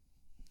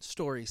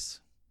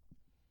Stories.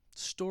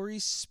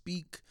 Stories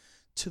speak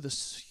to the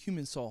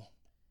human soul.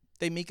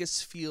 They make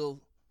us feel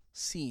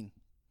seen.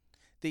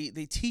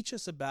 They teach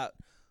us about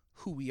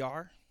who we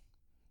are.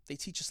 They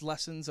teach us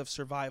lessons of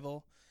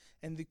survival,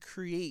 and they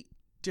create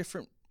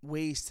different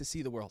ways to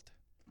see the world.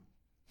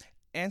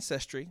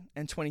 Ancestry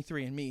and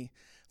 23andMe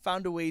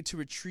found a way to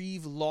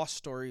retrieve lost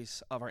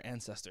stories of our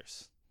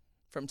ancestors.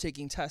 From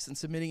taking tests and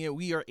submitting it,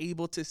 we are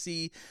able to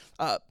see,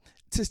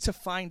 to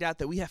find out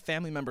that we have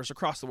family members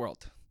across the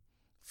world.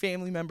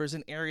 Family members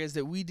in areas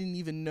that we didn't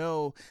even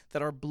know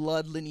that our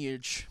blood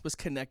lineage was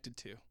connected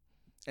to.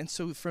 And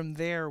so from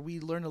there, we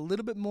learn a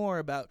little bit more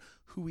about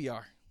who we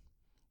are.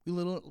 We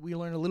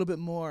learn a little bit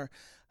more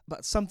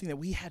about something that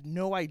we had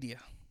no idea.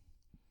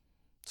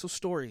 So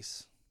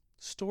stories.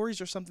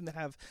 Stories are something that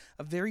have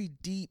a very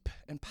deep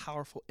and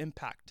powerful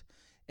impact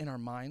in our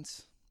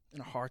minds, in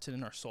our hearts, and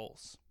in our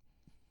souls.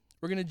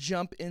 We're going to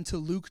jump into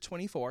Luke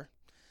 24,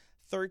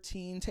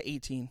 13 to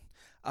 18.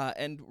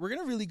 And we're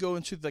going to really go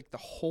into the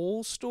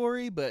whole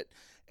story, but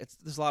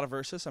there's a lot of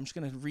verses. So I'm just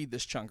going to read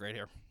this chunk right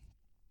here.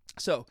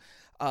 So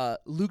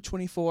Luke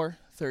 24,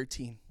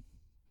 13.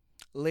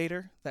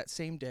 Later that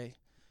same day,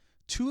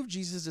 2 of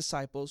Jesus'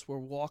 disciples were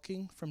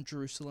walking from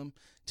Jerusalem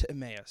to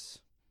Emmaus,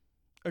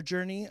 a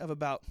journey of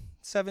about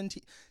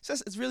 17,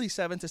 it's really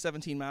 7 to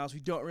 17 miles. We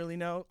don't really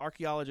know.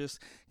 Archaeologists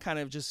kind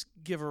of just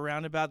give a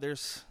roundabout.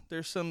 There's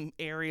some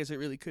areas it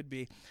really could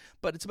be,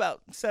 but it's about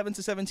 7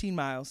 to 17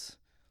 miles.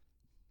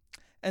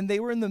 And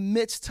they were in the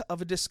midst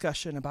of a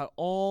discussion about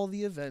all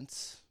the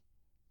events.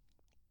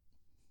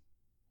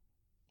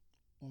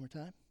 One more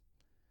time.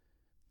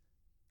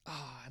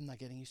 I'm not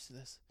getting used to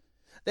this.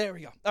 There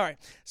we go. All right.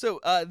 So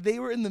they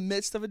were in the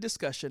midst of a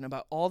discussion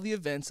about all the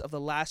events of the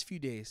last few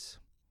days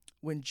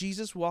when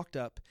Jesus walked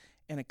up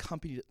and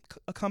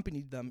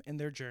accompanied them in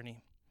their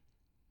journey.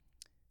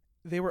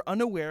 They were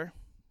unaware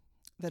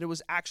that it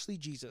was actually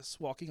Jesus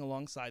walking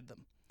alongside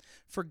them,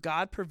 for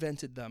God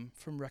prevented them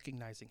from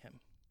recognizing him.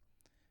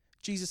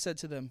 Jesus said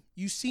to them,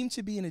 "You seem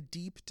to be in a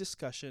deep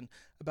discussion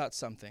about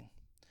something.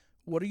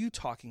 What are you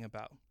talking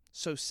about?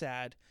 So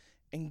sad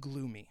and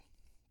gloomy."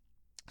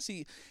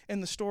 See,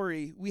 in this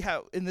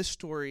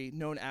story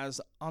known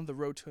as On the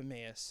Road to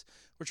Emmaus,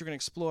 which we're going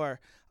to explore,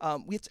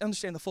 we have to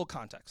understand the full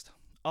context.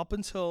 Up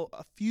until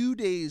a few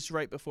days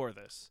right before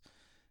this,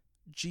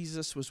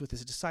 Jesus was with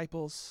his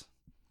disciples.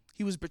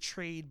 He was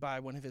betrayed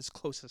by one of his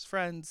closest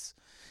friends.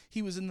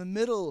 He was in the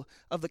middle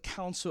of the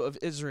council of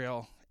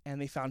Israel, and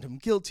they found him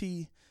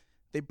guilty.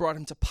 They brought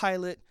him to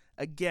Pilate.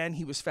 Again,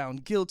 he was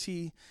found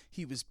guilty.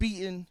 He was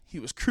beaten. He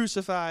was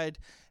crucified.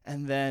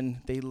 And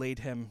then they laid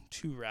him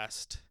to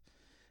rest.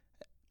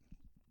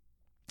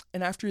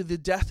 And after the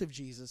death of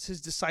Jesus,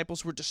 his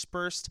disciples were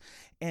dispersed,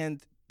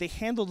 and they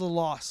handled the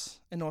loss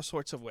in all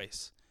sorts of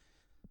ways.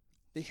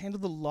 They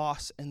handled the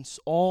loss in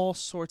all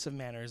sorts of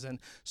manners. And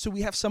so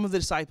we have some of the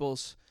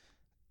disciples,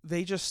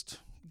 they just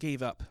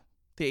gave up.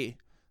 They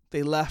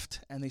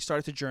left, and they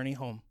started to journey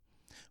home.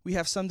 We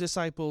have some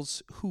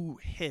disciples who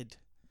hid.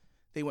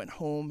 They went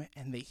home,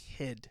 and they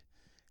hid.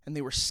 And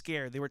they were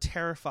scared. They were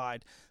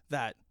terrified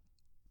that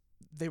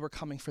they were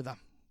coming for them.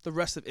 The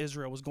rest of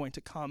Israel was going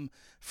to come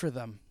for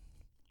them.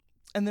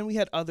 And then we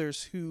had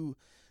others who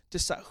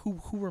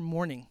were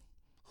mourning,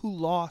 who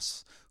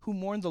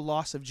mourned the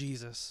loss of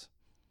Jesus.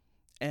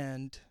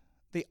 And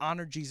they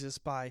honored Jesus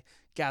by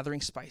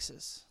gathering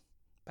spices,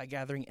 by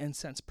gathering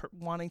incense,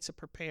 wanting to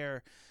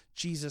prepare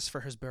Jesus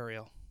for his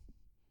burial.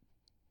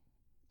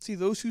 See,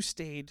 those who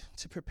stayed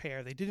to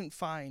prepare, they didn't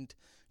find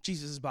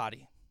Jesus'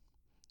 body.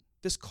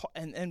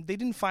 And they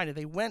didn't find it.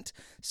 They went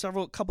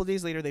a couple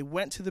days later, they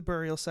went to the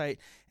burial site,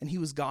 and he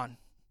was gone.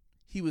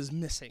 He was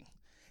missing.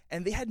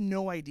 And they had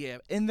no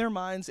idea. In their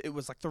minds, it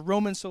was like the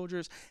Roman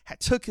soldiers had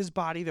took his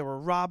body. There were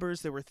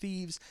robbers, there were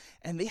thieves,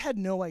 and they had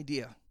no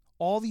idea.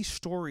 All these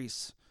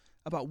stories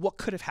about what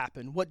could have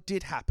happened, what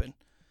did happen,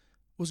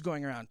 was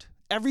going around.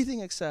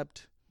 Everything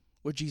except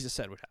what Jesus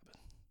said would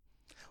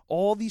happen.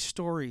 All these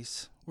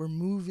stories were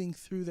moving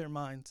through their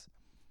minds.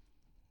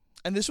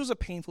 And this was a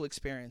painful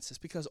experience. It's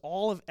because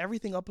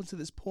everything up until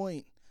this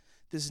point,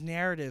 this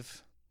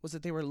narrative was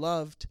that they were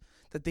loved,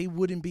 that they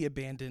wouldn't be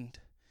abandoned.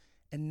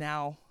 And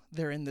now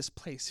they're in this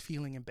place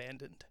feeling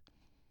abandoned.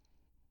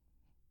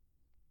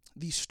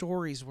 These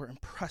stories were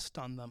impressed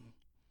on them.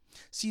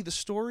 See, the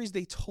stories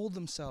they told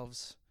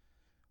themselves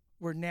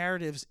were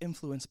narratives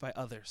influenced by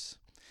others.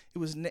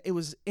 It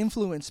was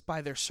influenced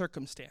by their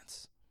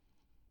circumstance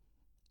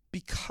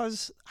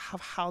because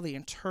of how they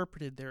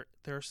interpreted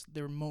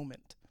their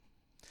moment.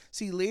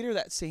 See, later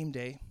that same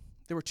day,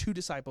 there were 2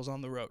 disciples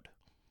on the road,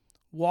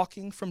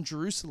 walking from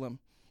Jerusalem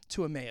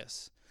to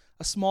Emmaus,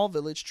 a small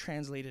village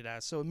translated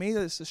as. So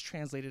Emmaus is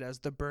translated as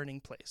the burning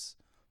place.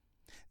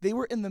 They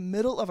were in the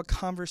middle of a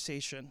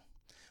conversation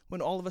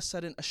when all of a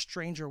sudden a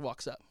stranger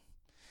walks up.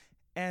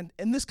 And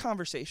in this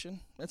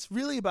conversation, it's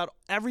really about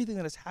everything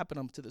that has happened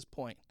up to this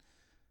point.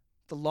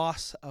 The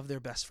loss of their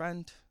best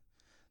friend,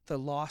 the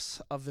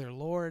loss of their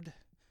Lord,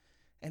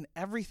 and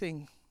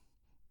everything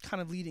kind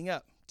of leading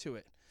up to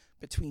it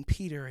between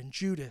Peter and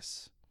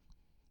Judas.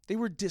 They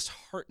were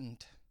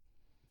disheartened.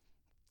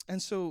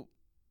 And so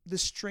the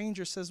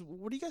stranger says,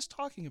 what are you guys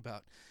talking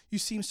about? You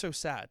seem so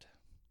sad.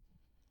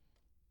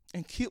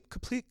 And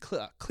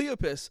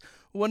Cleopas,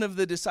 one of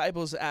the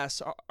disciples,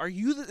 asks,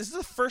 is this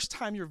the first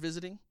time you're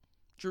visiting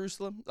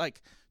Jerusalem?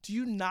 Like, do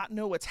you not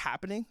know what's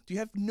happening? Do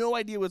you have no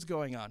idea what's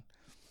going on?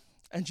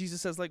 And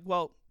Jesus says, like,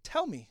 well,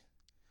 tell me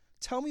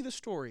the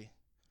story.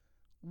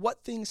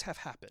 What things have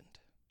happened?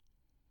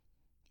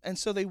 And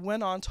so they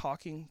went on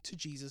talking to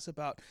Jesus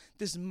about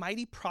this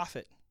mighty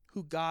prophet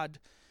who God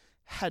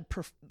had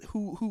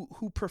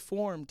who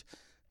performed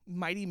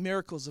mighty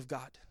miracles of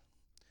God.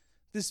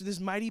 This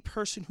mighty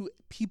person who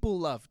people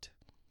loved.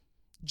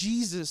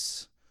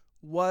 Jesus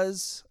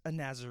was a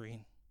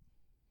Nazarene.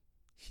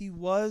 He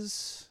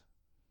was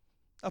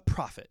a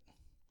prophet.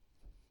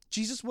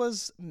 Jesus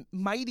was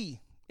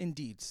mighty in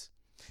deeds.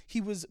 He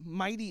was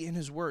mighty in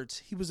his words.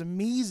 He was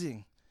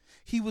amazing.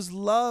 He was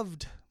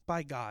loved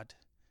by God.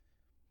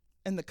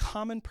 And the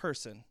common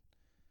person,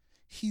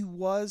 he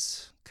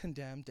was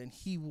condemned and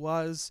he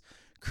was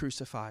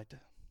crucified.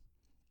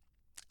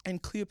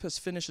 And Cleopas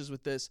finishes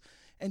with this.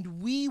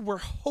 And we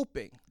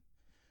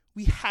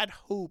had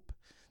hope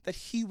that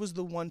he was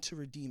the one to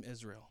redeem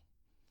Israel.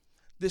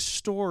 This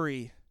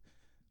story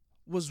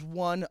was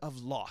one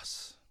of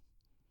loss.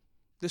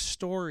 This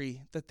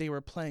story that they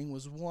were playing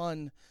was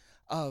one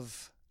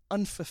of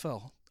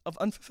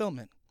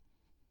unfulfillment.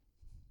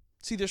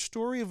 See, their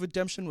story of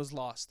redemption was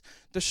lost.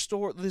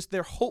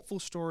 Their hopeful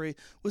story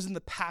was in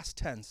the past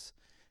tense.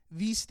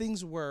 These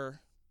things were,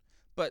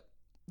 but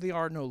they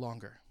are no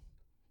longer.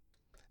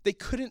 They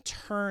couldn't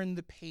turn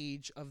the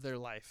page of their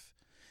life.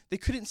 They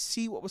couldn't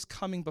see what was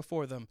coming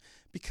before them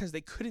because they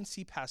couldn't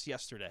see past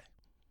yesterday.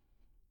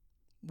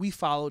 We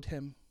followed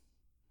him.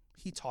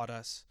 He taught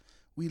us.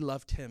 We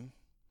loved him.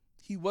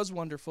 He was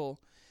wonderful.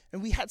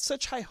 And we had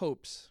such high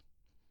hopes.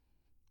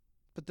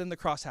 But then the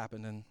cross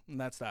happened, and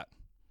that's that.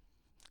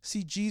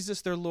 See,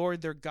 Jesus, their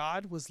Lord, their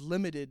God, was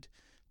limited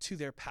to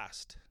their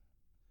past.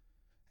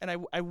 And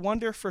I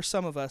wonder for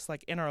some of us,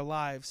 like in our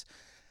lives,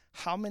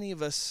 how many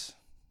of us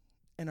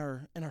in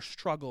our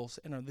struggles,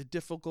 the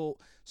difficult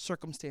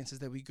circumstances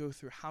that we go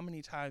through, how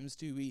many times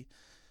do we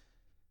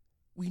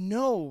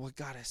know what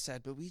God has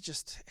said, but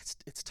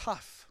it's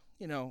tough.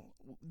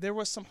 There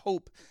was some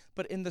hope,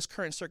 but in this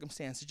current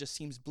circumstance, it just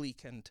seems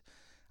bleak, and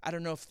I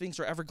don't know if things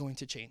are ever going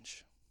to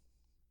change.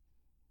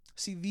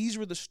 See, these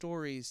were the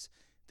stories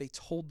they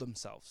told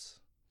themselves.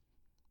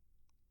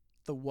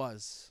 The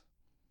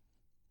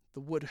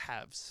would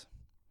haves.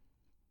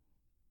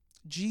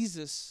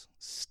 Jesus,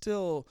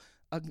 still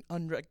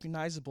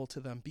unrecognizable to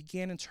them,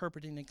 began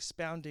interpreting and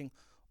expounding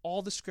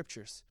all the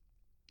scriptures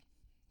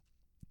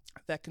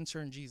that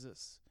concern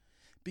Jesus,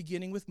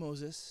 beginning with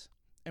Moses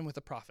and with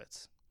the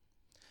prophets,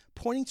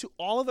 pointing to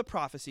all of the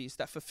prophecies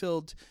that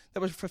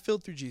were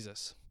fulfilled through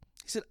Jesus.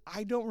 He said,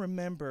 I don't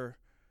remember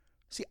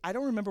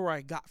where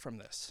I got from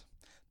this.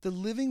 The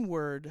living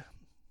word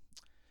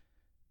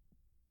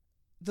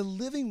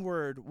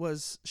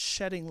was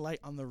shedding light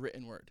on the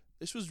written word.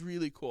 This was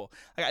really cool.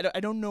 I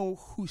don't know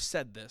who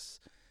said this,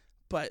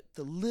 but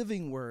the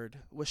living word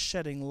was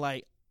shedding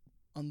light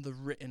on the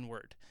written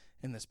word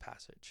in this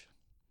passage.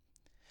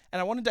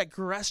 And I want to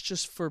digress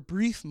just for a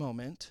brief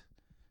moment.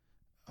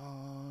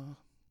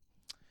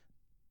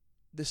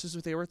 This is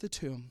what they were at the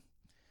tomb.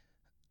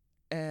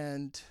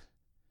 And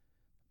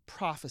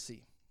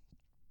prophecy.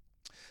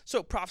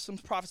 So, some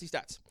prophecy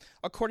stats.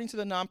 According to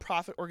the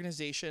nonprofit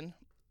organization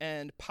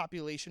and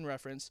Population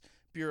Reference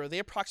Bureau, they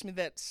approximate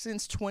that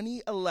since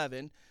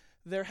 2011,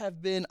 there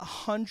have been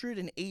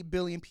 108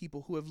 billion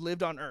people who have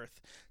lived on Earth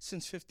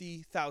since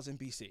 50,000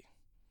 BC.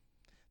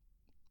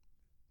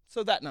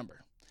 So that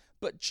number.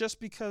 But just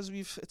because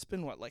it's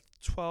been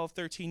 12,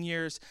 13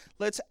 years,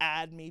 let's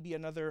add maybe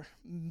another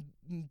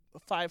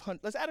 500,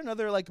 let's add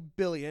another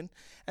billion,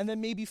 and then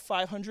maybe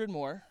 500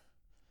 more.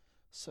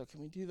 So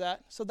can we do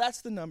that? So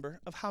that's the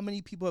number of how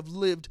many people have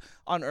lived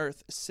on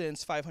Earth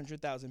since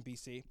 500,000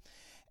 BC.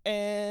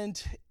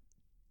 And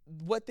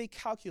what they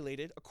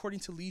calculated,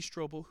 according to Lee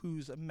Strobel,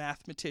 who's a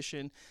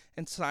mathematician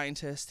and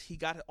scientist, he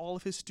got all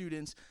of his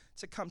students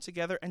to come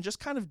together and just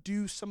kind of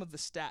do some of the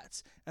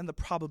stats and the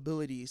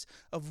probabilities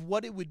of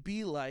what it would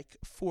be like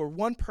for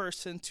one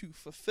person to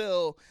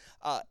fulfill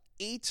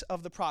 8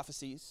 of the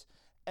prophecies.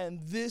 And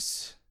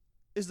this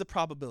is the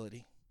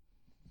probability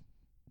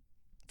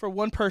for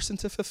one person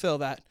to fulfill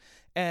that.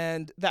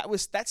 And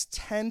that's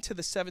 10 to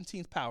the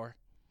 17th power.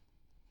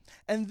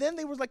 And then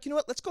they were like, you know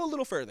what, let's go a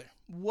little further.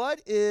 What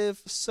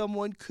if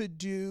someone could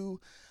do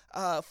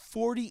fulfill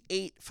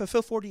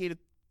 48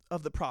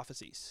 of the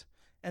prophecies?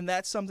 And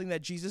that's something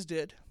that Jesus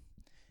did.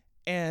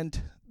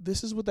 And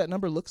this is what that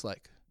number looks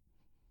like.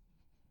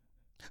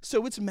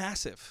 So it's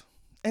massive.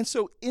 And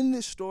so in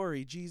this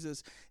story,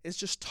 Jesus is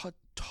just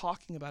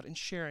talking about and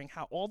sharing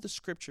how all the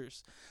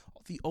scriptures,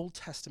 the Old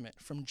Testament,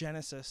 from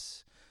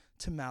Genesis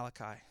to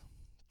Malachi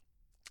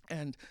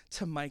and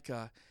to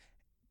Micah,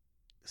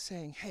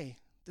 saying, hey,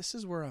 this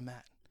is where I'm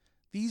at.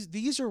 This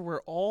is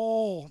where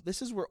all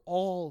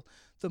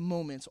the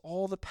moments,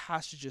 all the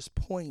passages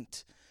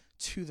point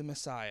to the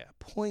Messiah,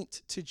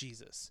 point to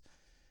Jesus.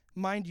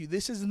 Mind you,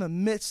 this is in the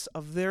midst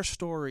of their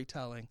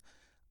storytelling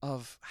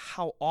of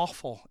how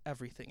awful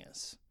everything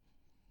is.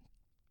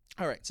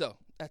 All right, so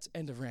that's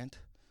end of rant.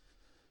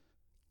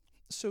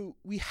 So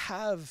we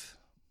have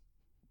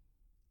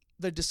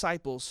the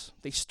disciples.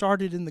 They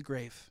started in the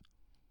grave.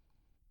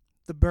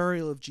 The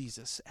burial of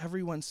Jesus.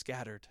 Everyone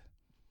scattered.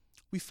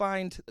 We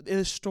find in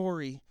a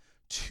story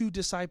 2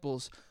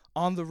 disciples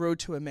on the road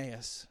to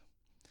Emmaus.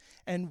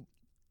 And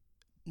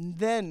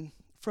then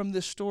from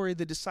this story,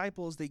 the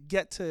disciples, they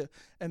get to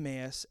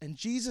Emmaus, and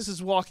Jesus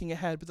is walking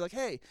ahead, but they're like,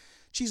 hey,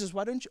 Jesus,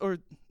 why don't you, or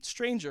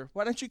stranger,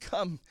 why don't you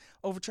come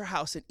over to our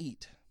house and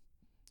eat?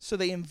 So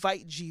they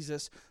invite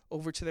Jesus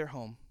over to their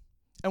home.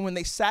 And when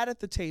they sat at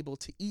the table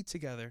to eat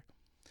together,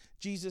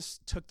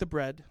 Jesus took the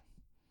bread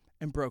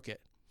and broke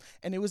it.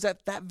 And it was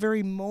at that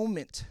very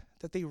moment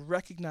that they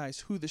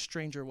recognized who the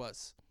stranger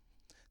was.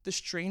 The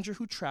stranger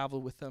who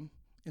traveled with them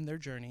in their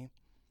journey,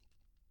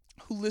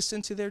 who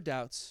listened to their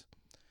doubts,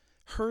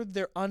 heard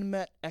their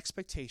unmet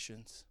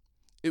expectations.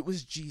 It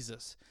was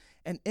Jesus.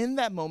 And in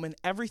that moment,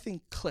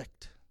 everything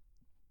clicked.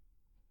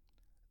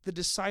 The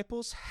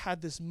disciples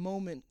had this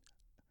moment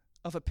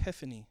of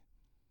epiphany.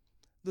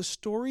 The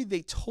story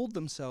they told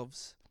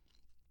themselves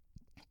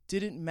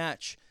didn't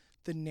match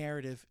the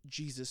narrative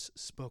Jesus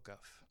spoke of.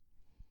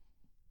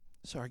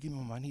 Sorry, give me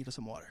a moment. I need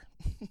some water.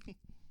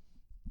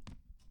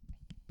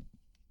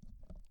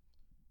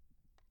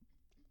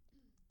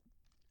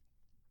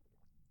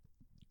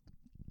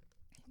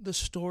 The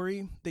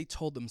story they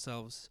told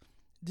themselves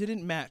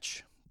didn't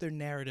match their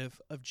narrative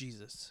of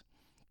Jesus,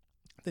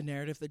 the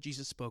narrative that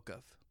Jesus spoke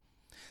of.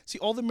 See,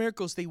 all the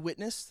miracles they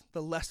witnessed,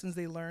 the lessons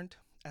they learned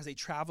as they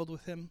traveled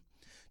with him,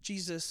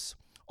 Jesus,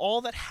 all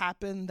that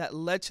happened that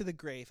led to the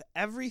grave,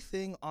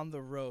 everything on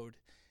the road,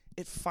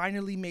 it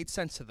finally made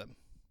sense to them.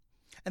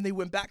 And they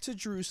went back to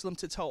Jerusalem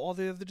to tell all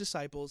the other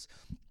disciples.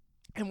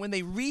 And when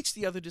they reached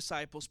the other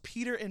disciples,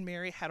 Peter and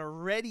Mary had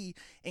already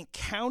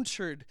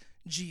encountered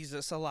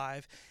Jesus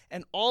alive.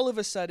 And all of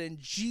a sudden,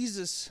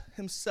 Jesus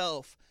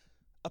himself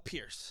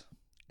appears.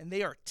 And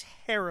they are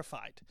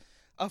terrified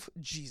of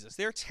Jesus.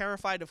 They're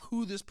terrified of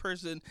who this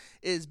person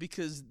is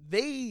because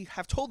they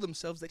have told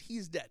themselves that he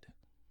is dead.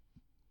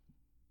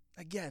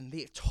 Again,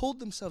 they have told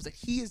themselves that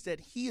he is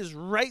dead. He is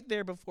right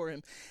there before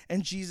him.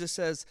 And Jesus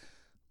says,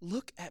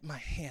 look at my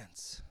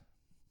hands.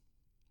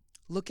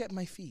 Look at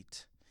my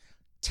feet.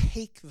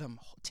 Take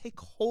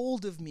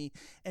hold of me,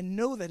 and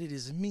know that it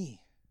is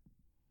me.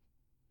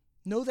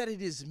 Know that it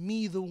is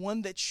me, the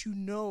one that you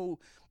know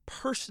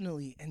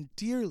personally and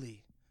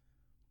dearly.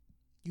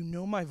 You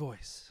know my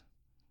voice.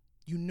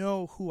 You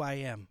know who I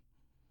am.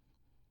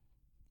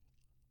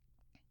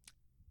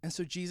 And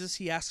so Jesus,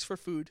 he asks for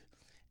food,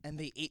 and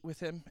they ate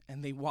with him,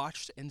 and they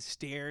watched and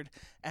stared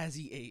as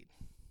he ate.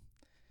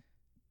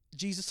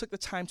 Jesus took the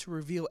time to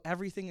reveal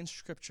everything in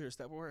scriptures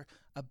that were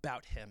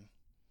about him.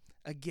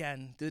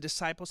 Again, the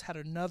disciples had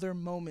another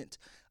moment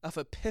of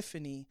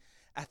epiphany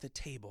at the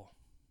table.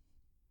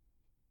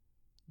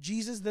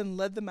 Jesus then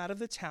led them out of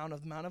the town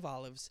of the Mount of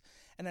Olives,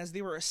 and as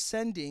they were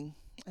ascending,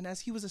 and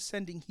as he was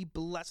ascending, he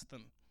blessed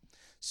them.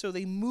 So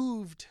they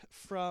moved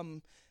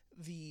from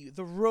the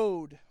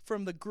road,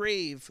 from the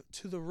grave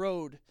to the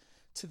road,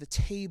 to the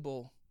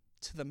table,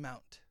 to the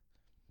mount.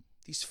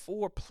 These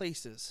 4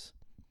 places.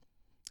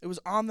 It was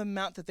on the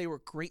mount that they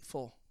were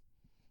grateful,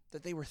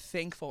 that they were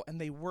thankful, and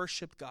they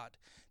worshiped God.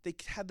 They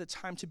had the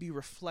time to be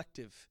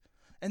reflective,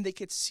 and they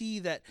could see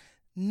that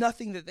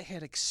nothing that they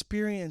had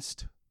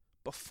experienced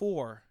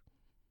before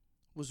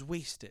was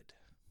wasted.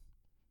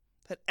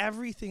 That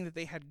everything that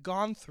they had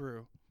gone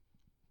through,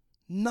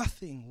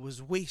 nothing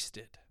was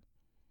wasted.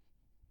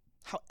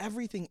 How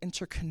everything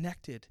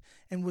interconnected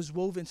and was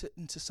woven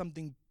into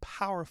something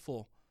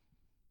powerful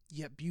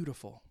yet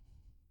beautiful.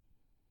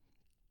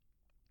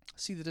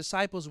 See, the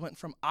disciples went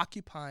from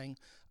occupying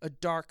a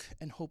dark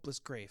and hopeless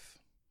grave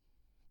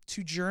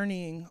to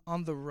journeying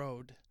on the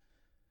road.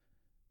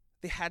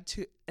 They had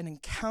an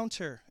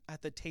encounter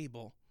at the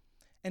table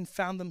and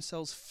found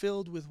themselves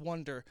filled with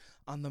wonder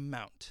on the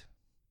mount.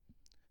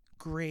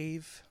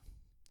 Grave,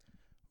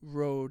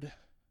 road,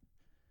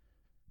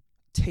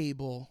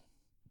 table,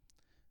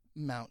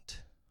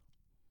 mount.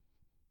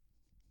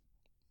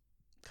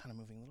 Kind of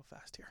moving a little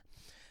fast here.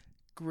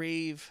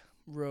 Grave,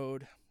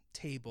 road,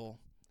 table,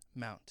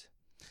 mount.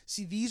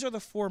 See, these are the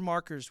 4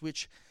 markers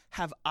which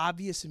have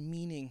obvious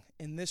meaning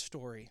in this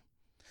story,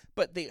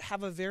 but they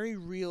have a very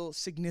real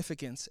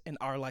significance in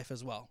our life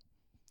as well.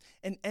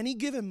 In any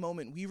given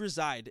moment, we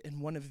reside in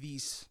one of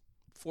these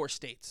 4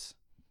 states.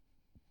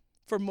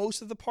 For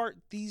most of the part,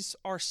 these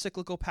are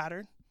cyclical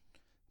pattern,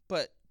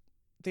 but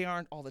they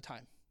aren't all the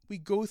time. We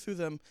go through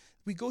them.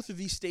 We go through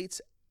these states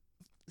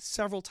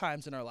several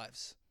times in our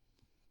lives.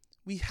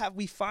 We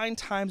find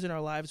times in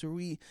our lives where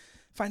we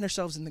find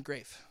ourselves in the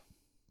grave,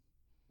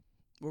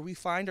 where we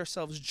find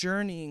ourselves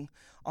journeying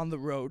on the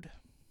road,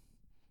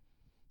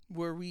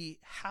 where we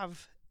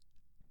have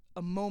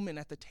a moment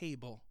at the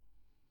table,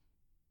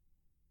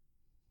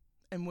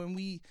 and when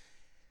we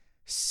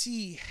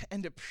see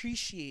and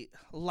appreciate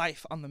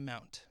life on the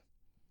mount.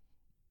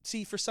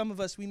 See, for some of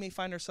us, we may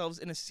find ourselves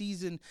in a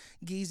season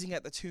gazing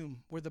at the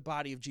tomb where the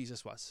body of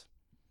Jesus was,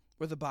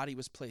 where the body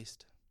was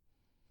placed.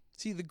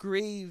 See, the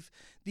grave,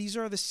 these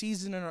are the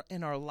seasons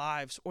in our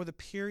lives, or the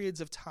periods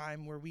of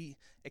time where we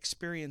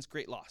experience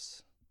great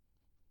loss.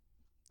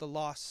 The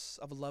loss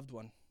of a loved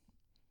one,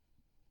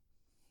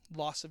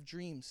 loss of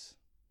dreams,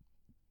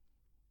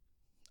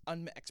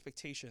 unmet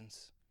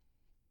expectations,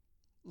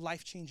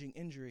 life-changing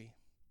injury,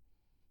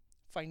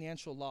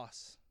 financial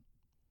loss.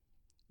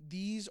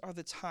 These are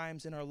the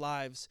times in our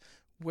lives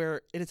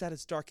where it is at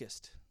its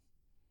darkest,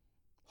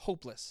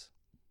 hopeless.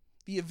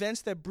 The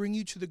events that bring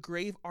you to the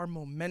grave are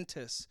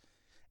momentous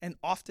and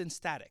often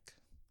static.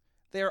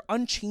 They are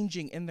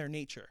unchanging in their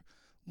nature.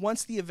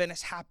 Once the event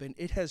has happened,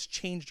 it has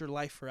changed your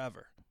life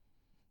forever.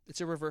 It's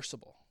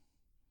irreversible.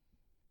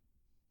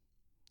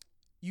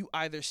 You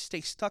either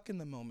stay stuck in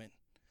the moment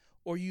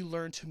or you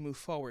learn to move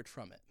forward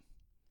from it.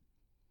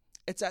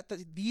 It's at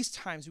these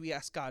times we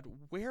ask God,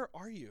 where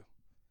are you?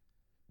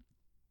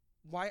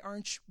 Why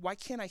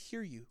can't I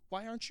hear you?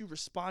 Why aren't you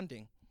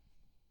responding?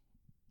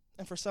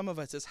 And for some of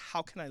us, it's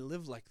how can I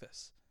live like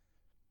this?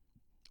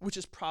 Which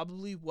is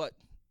probably what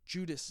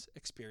Judas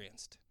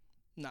experienced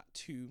not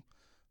too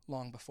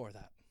long before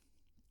that.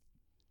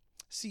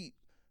 See,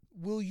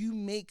 will you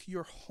make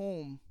your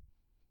home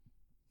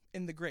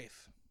in the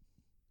grave?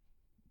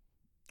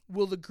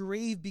 Will the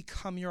grave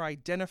become your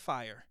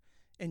identifier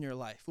in your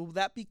life? Will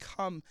that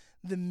become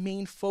the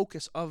main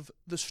focus of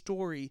the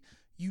story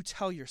you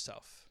tell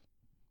yourself?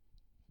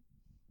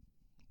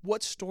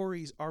 What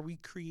stories are we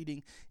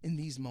creating in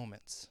these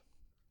moments?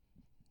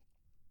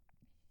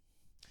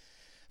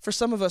 For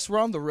some of us, we're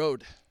on the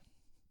road.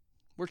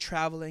 We're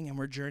traveling and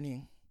we're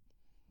journeying.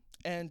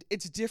 And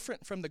it's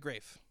different from the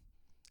grave.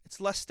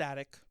 It's less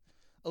static,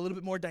 a little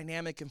bit more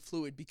dynamic and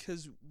fluid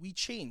because we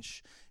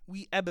change.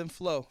 We ebb and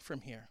flow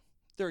from here.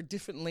 There are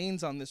different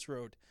lanes on this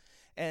road.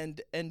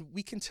 And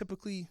we can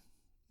typically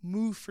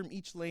move from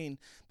each lane,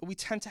 but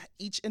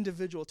each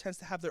individual tends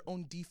to have their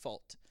own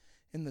default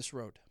in this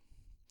road.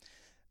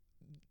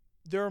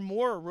 There are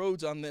more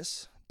roads on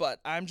this, but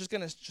I'm just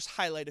going to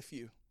highlight a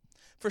few.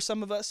 For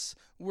some of us,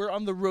 we're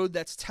on the road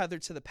that's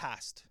tethered to the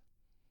past.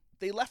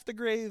 They left the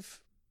grave,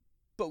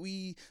 but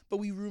we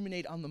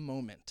ruminate on the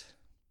moment.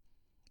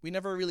 We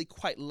never really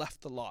quite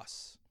left the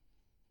loss.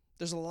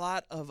 There's a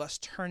lot of us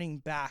turning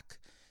back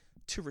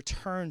to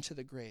return to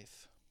the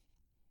grave.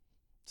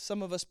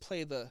 Some of us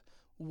play the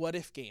what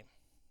if game.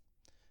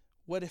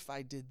 What if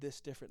I did this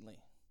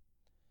differently?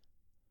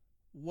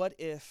 What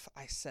if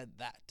I said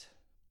that?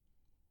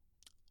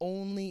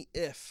 Only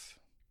if.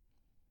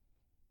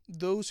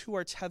 Those who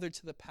are tethered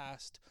to the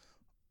past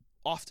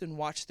often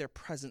watch their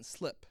present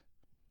slip,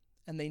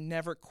 and they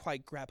never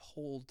quite grab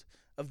hold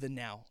of the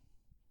now.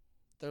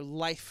 Their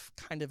life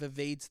kind of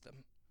evades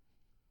them.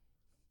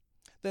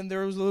 Then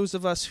there are those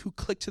of us who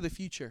click to the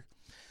future.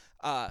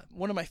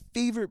 One of my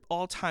favorite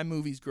all-time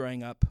movies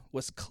growing up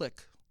was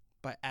Click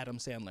by Adam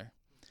Sandler.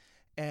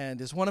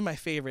 And it's one of my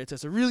favorites.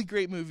 It's a really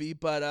great movie,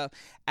 but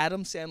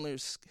Adam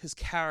Sandler's his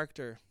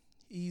character,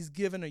 he's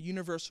given a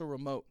universal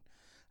remote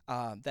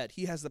that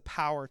he has the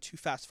power to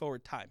fast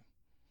forward time.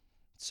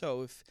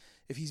 So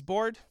if he's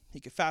bored, he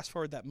can fast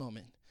forward that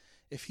moment.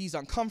 If he's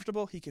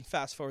uncomfortable, he can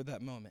fast forward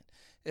that moment.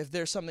 If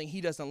there's something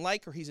he doesn't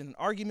like or he's in an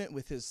argument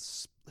with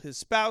his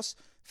spouse,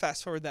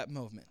 fast forward that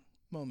moment.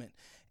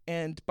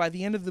 And by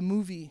the end of the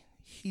movie,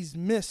 he's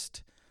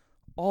missed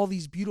all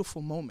these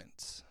beautiful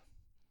moments.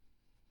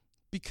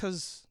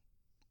 Because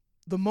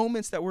the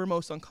moments that we're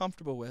most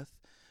uncomfortable with,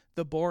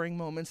 the boring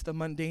moments, the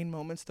mundane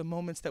moments, the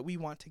moments that we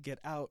want to get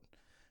out,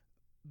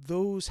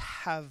 those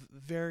have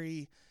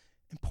very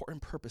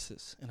important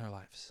purposes in our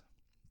lives.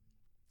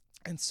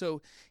 And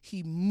so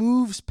he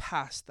moves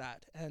past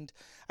that. And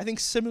I think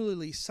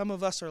similarly, some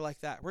of us are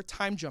like that. We're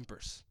time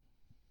jumpers.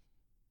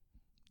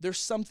 There's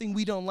something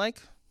we don't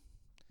like,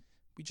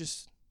 we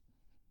just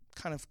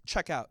kind of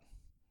check out.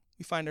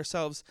 We find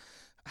ourselves,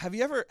 have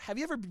you ever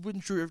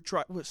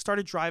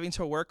started driving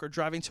to work or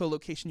driving to a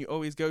location you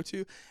always go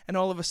to, and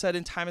all of a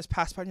sudden time has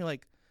passed by and you're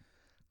like,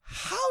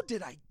 how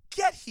did I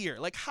get here?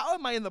 Like, how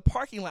am I in the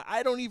parking lot?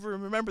 I don't even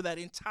remember that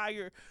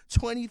entire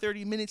 20,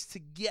 30 minutes to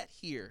get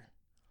here.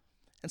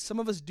 And some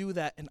of us do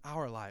that in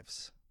our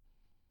lives.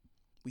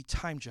 We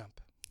time jump,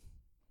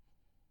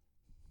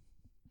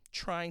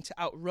 trying to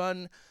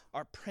outrun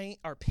our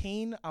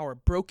pain, our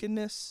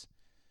brokenness.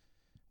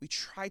 We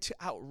try to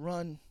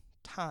outrun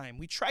time.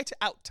 We try to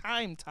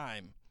out-time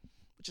time,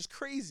 which is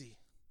crazy.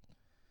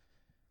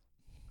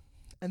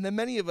 And then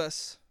many of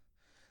us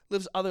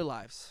live other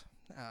lives.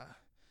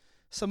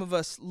 Some of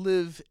us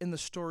live in the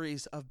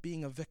stories of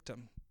being a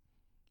victim.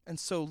 And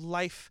so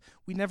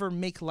we never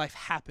make life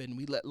happen.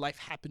 We let life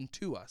happen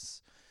to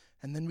us.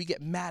 And then we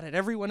get mad at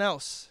everyone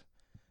else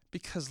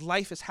because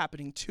life is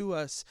happening to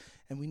us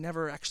and we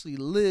never actually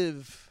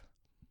live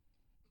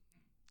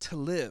to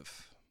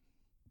live.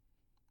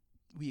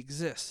 We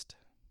exist.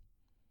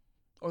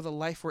 Or the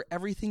life where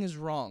everything is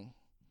wrong.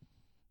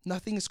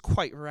 Nothing is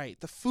quite right.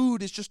 The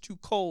food is just too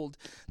cold.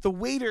 The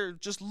waiter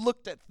just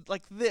looked at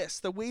like this.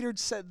 The waiter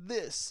said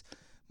this.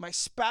 my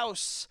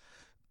spouse.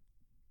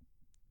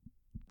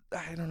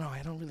 I don't know.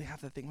 I don't really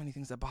have that many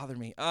things that bother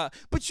me.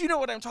 But you know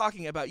what I'm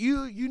talking about.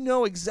 You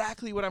know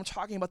exactly what I'm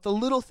talking about. The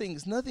little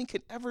things. Nothing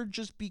can ever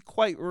just be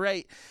quite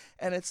right.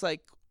 And it's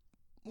like,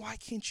 why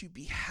can't you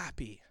be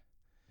happy?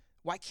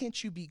 Why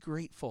can't you be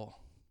grateful?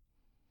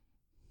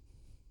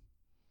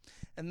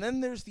 And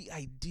then there's the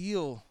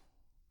ideal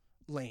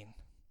lane.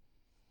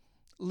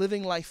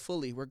 Living life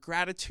fully, where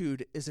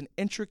gratitude is an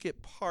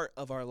intricate part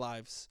of our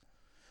lives,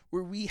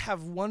 where we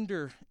have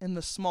wonder in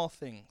the small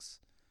things,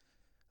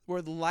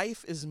 where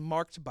life is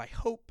marked by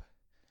hope,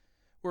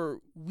 where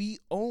we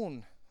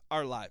own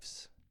our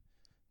lives.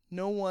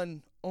 No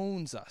one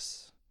owns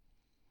us.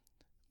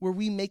 Where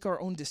we make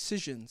our own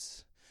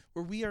decisions,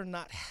 where we are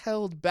not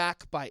held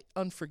back by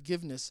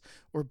unforgiveness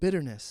or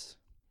bitterness.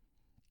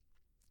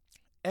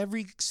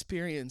 Every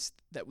experience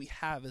that we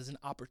have is an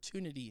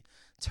opportunity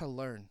to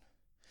learn,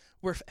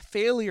 where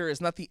failure is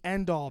not the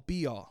end-all,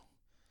 be-all,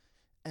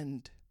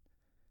 and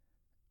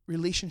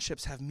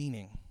relationships have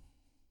meaning.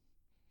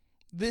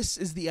 This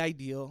is the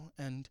ideal,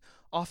 and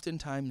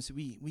oftentimes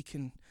we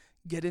can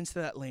get into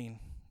that lane,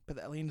 but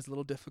that lane is a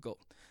little difficult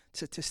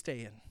to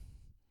stay in,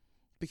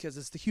 because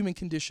it's the human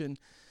condition.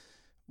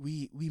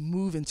 We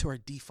move into our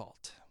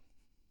default.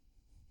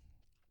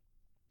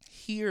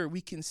 Here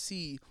we can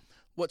see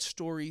what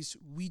stories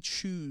we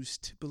choose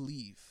to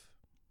believe.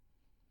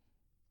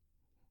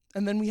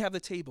 And then we have the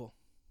table.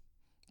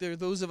 There are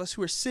those of us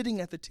who are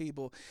sitting at the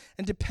table,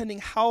 and depending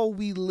how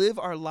we live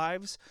our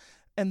lives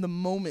and the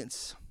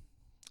moments,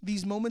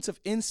 these moments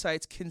of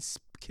insights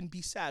can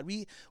be sad.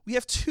 We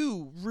have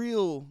two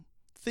real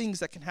things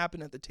that can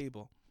happen at the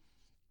table.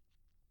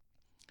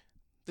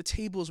 The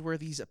table is where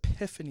these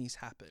epiphanies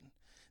happen,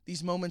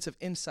 these moments of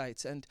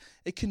insights, and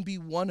it can be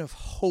one of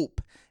hope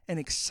and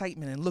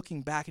excitement and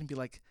looking back and be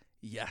like,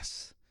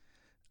 yes,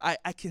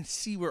 I can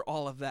see where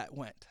all of that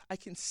went. I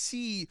can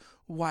see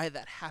why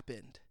that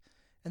happened.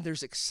 And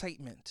there's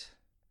excitement.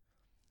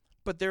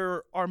 But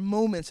there are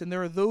moments, and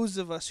there are those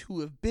of us who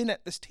have been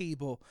at this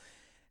table,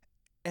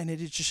 and it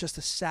is just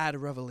a sad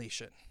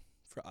revelation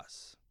for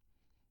us.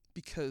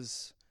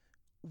 Because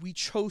we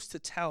chose to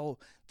tell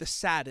the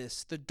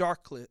saddest, the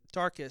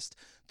darkest,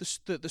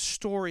 the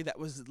story that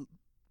was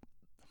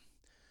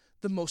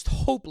the most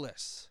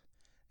hopeless.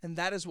 And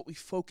that is what we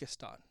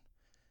focused on.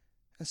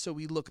 And so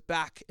we look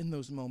back in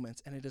those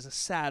moments, and it is a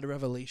sad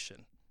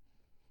revelation.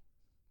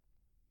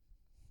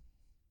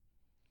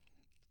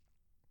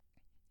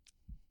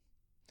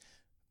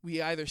 We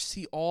either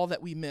see all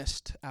that we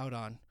missed out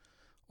on,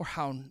 or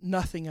how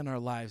nothing in our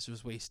lives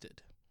was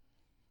wasted.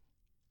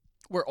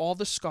 Where all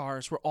the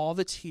scars, where all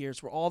the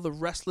tears, where all the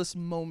restless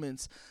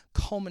moments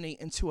culminate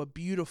into a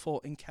beautiful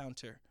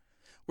encounter.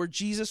 Where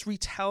Jesus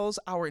retells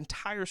our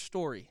entire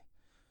story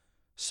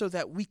so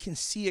that we can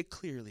see it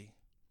clearly.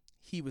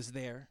 He was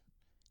there,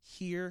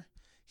 here,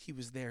 he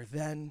was there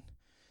then,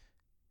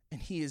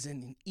 and he is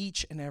in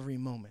each and every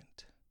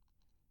moment.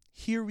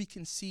 Here we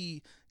can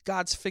see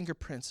God's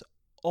fingerprints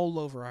all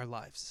over our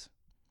lives.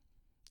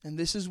 And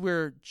this is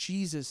where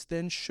Jesus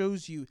then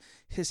shows you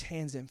his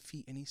hands and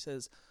feet, and he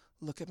says,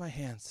 look at my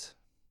hands.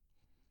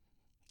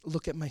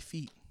 Look at my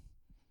feet.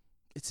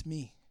 It's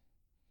me.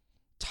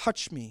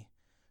 Touch me.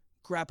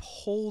 Grab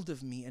hold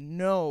of me and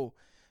know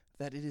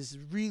that it is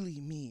really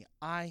me.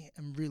 I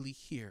am really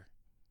here.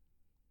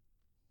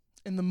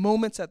 In the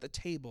moments at the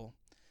table,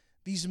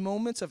 these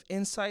moments of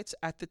insights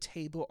at the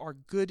table are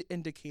good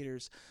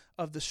indicators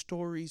of the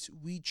stories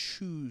we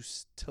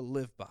choose to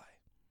live by.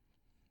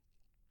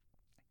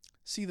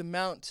 See, the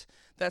mount,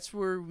 that's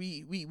where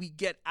we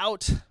get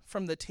out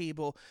from the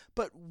table,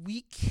 but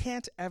we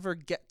can't ever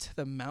get to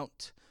the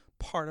mount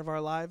part of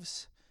our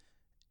lives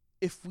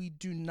if we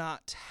don't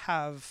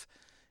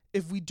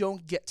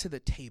get to the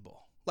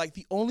table. Like,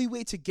 the only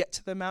way to get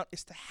to the mount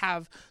is to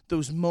have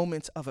those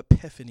moments of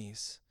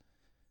epiphanies.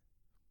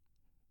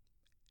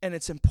 And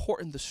it's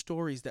important, the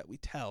stories that we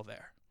tell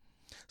there.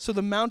 So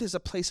the mount is a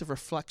place of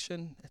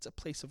reflection. It's a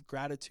place of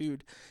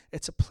gratitude.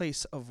 It's a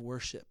place of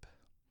worship.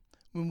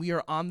 When we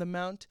are on the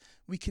mount,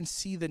 we can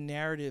see the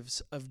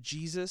narratives of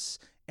Jesus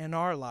and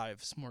our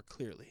lives more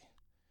clearly.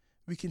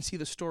 We can see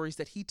the stories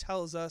that he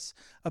tells us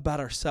about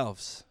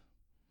ourselves.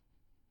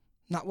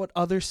 Not what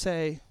others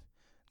say,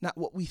 not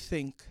what we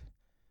think.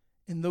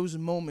 In those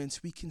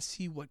moments, we can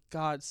see what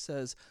God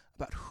says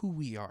about who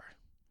we are.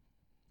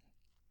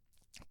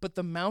 But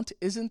the mount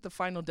isn't the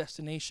final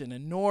destination,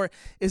 and nor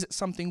is it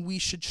something we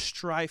should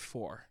strive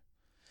for,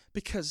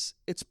 because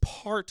it's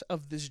part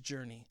of this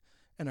journey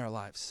in our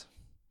lives.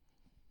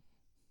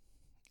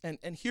 And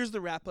here's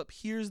the wrap up.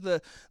 Here's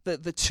the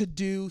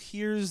to-do.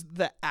 Here's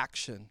the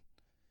action.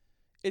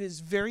 It is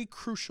very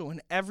crucial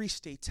in every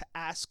state to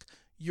ask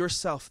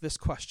yourself this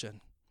question.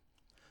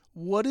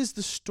 What is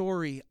the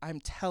story I'm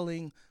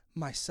telling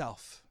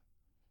myself?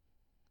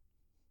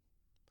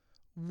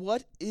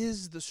 What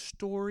is the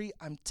story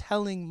I'm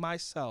telling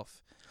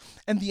myself?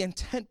 And the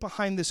intent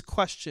behind this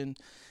question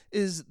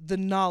is the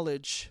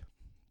knowledge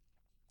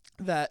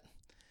that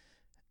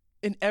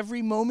in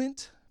every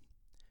moment,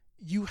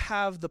 you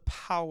have the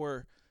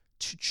power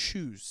to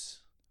choose.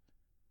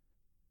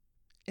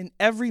 In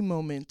every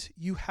moment,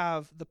 you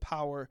have the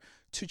power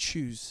to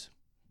choose.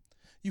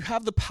 You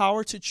have the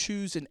power to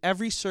choose in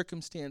every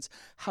circumstance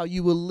how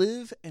you will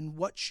live and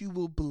what you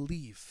will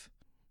believe.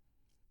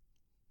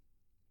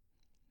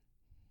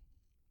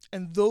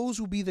 And those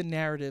will be the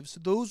narratives,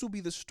 those will be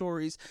the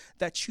stories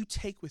that you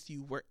take with you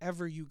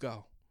wherever you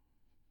go.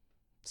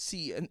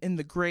 See, in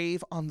the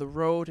grave, on the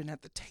road, and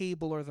at the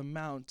table or the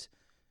mount,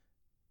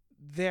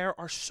 there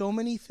are so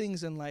many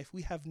things in life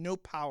we have no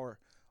power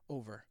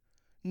over,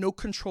 no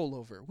control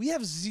over. We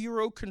have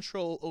zero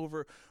control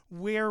over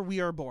where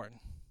we are born,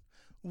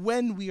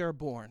 when we are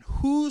born,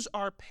 who's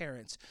our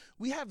parents.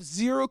 We have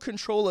zero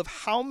control of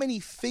how many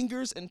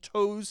fingers and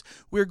toes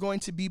we're going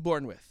to be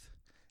born with.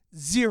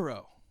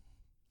 Zero.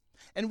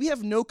 And we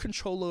have no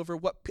control over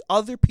what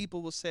other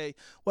people will say,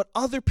 what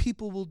other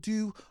people will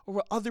do, or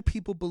what other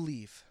people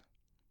believe.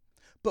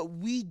 But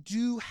we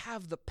do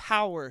have the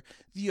power,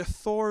 the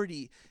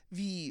authority,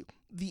 the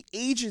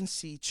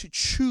agency to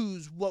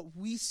choose what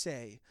we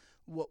say,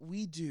 what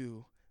we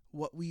do,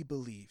 what we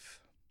believe.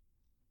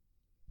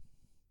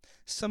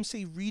 Some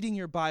say reading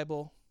your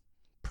Bible,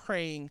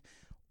 praying,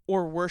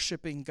 or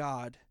worshiping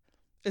God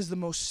is the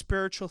most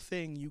spiritual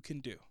thing you can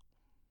do.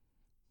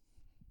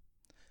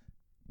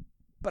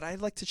 But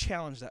I'd like to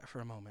challenge that for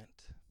a moment,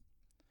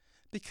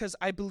 because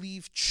I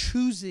believe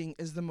choosing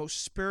is the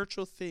most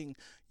spiritual thing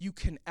you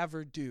can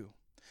ever do,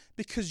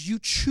 because you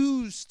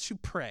choose to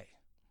pray.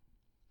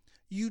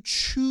 You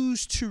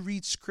choose to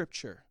read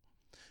scripture.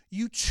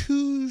 You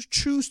choose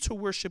to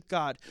worship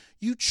God.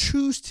 You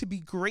choose to be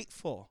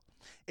grateful.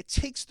 It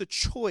takes the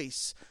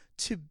choice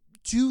to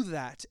do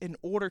that in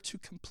order to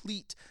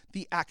complete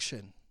the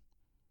action.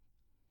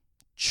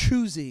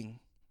 Choosing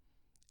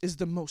is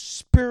the most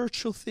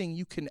spiritual thing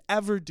you can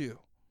ever do.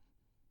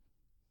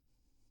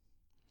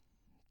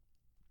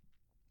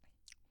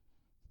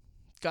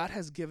 God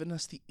has given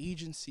us the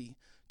agency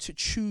to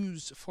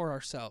choose for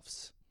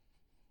ourselves.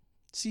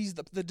 See,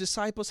 the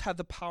disciples had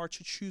the power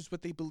to choose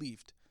what they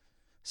believed.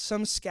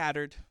 Some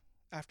scattered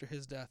after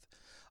his death.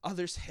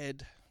 Others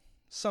hid.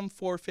 Some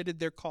forfeited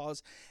their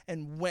cause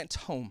and went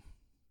home,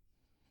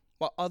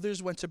 while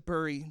others went to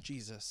bury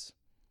Jesus.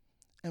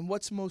 And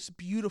what's most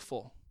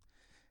beautiful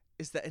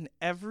is that in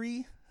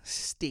every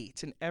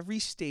state, in every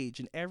stage,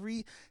 in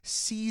every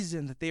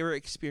season that they were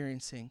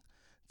experiencing,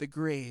 the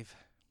grave,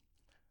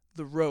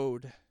 the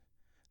road,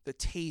 the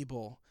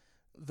table,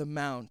 the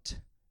mount,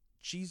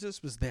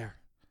 Jesus was there.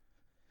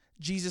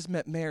 Jesus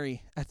met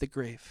Mary at the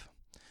grave.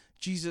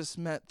 Jesus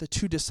met the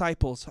two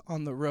disciples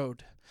on the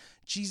road.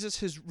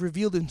 Jesus has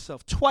revealed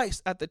himself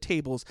twice at the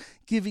tables,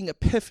 giving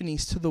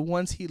epiphanies to the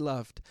ones he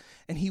loved.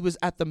 And he was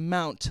at the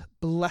mount,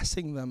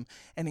 blessing them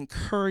and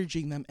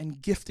encouraging them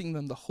and gifting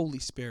them the Holy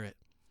Spirit.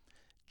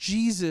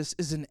 Jesus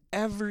is in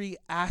every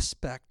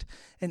aspect,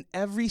 in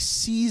every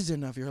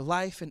season of your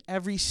life, in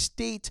every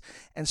state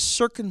and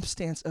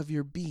circumstance of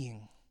your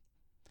being.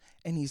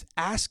 And he's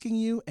asking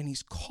you and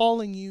he's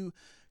calling you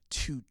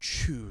to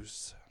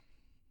choose.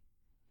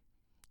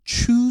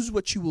 Choose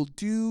what you will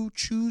do,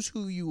 choose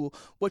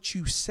what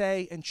you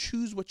say, and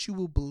choose what you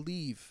will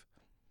believe.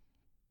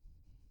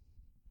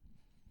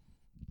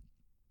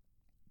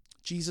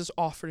 Jesus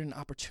offered an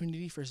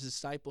opportunity for his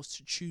disciples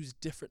to choose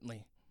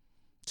differently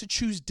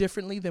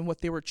than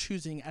what they were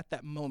choosing at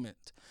that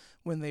moment,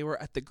 when they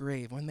were at the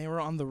grave, when they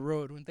were on the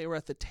road, when they were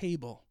at the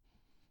table.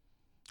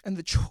 And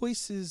the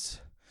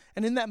choices,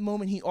 and in that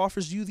moment, he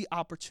offers you the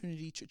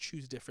opportunity to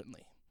choose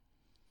differently.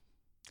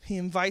 He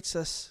invites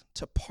us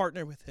to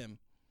partner with him.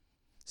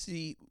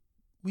 See,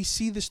 we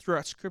see this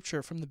throughout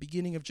Scripture from the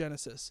beginning of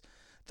Genesis,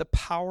 the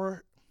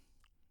power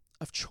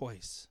of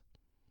choice.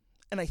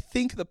 And I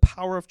think the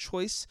power of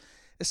choice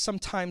is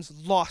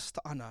sometimes lost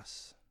on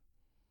us.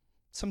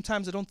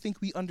 Sometimes I don't think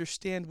we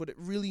understand what it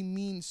really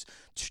means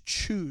to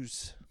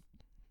choose.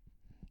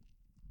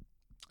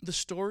 The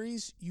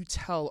stories you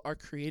tell are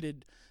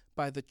created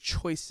by the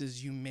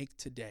choices you make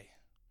today.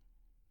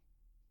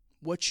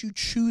 What you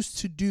choose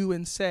to do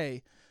and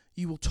say,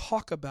 you will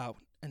talk about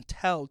and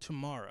tell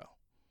tomorrow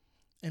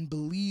and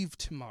believe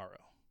tomorrow.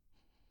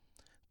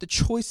 The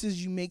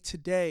choices you make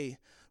today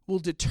will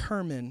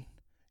determine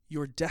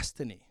your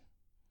destiny.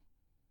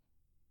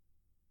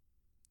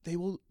 They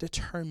will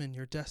determine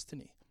your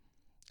destiny.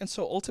 And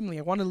so ultimately,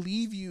 I want to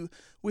leave you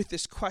with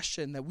this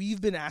question that we've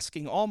been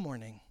asking all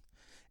morning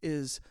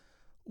is,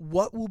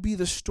 what will be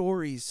the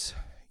stories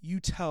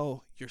you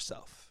tell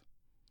yourself?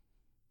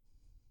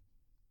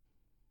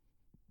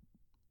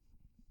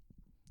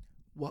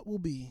 What will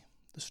be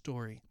the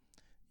story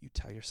you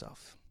tell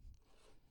yourself?